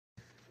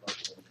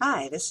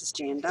Hi, this is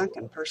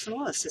Duncan,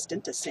 personal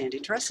assistant to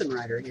Sandy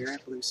Tresenriter here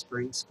at Blue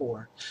Springs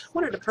 4.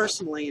 Wanted to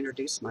personally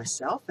introduce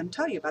myself and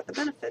tell you about the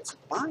benefits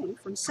of buying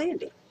from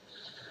Sandy.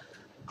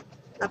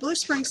 At Blue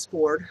Springs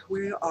Ford,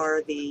 we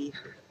are the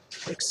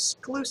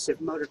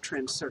exclusive Motor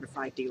Trend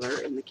certified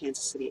dealer in the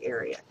Kansas City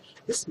area.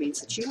 This means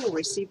that you will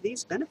receive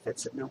these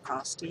benefits at no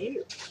cost to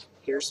you.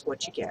 Here's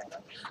what you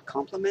get: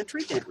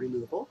 complimentary dent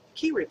removal,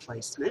 key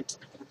replacement,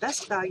 a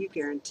best value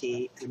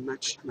guarantee, and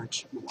much,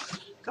 much more.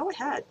 Go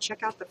ahead,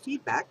 check out the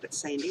feedback that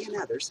Sandy and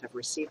others have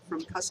received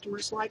from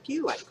customers like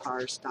you at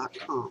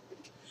cars.com.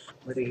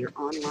 Whether you're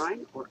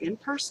online or in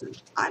person,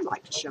 I'd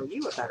like to show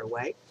you a better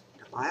way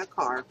to buy a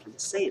car from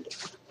Sandy,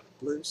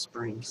 Blue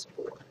Springs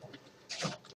Ford.